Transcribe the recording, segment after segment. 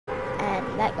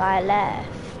That guy left.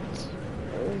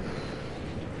 Oof.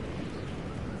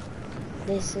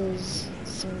 This is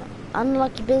some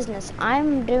unlucky business.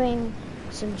 I'm doing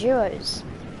some duos.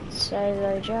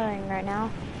 Solo duoing right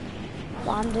now.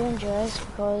 But I'm doing duos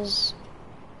because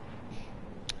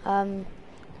I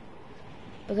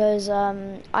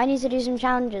need to do some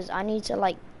challenges. I need to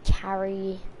like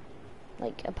carry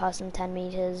like a person 10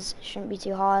 meters. Shouldn't be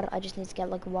too hard. I just need to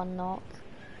get like one knock.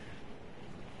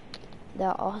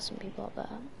 There are some people up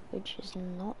there, which is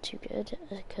not too good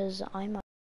because I'm up,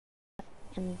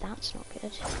 and that's not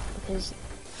good because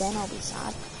then I'll be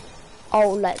sad.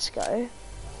 Oh, let's go.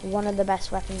 One of the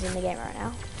best weapons in the game right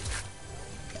now.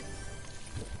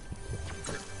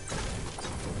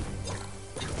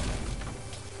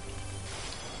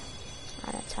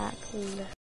 And attack.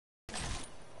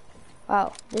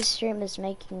 Wow, this stream is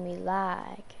making me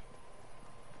lag.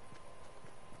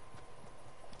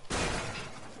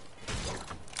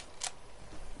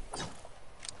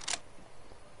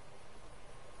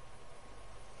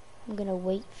 I'm gonna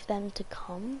wait for them to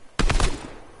come.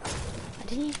 I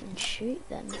didn't even shoot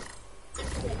them.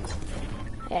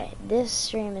 Okay, this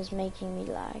stream is making me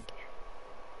lag.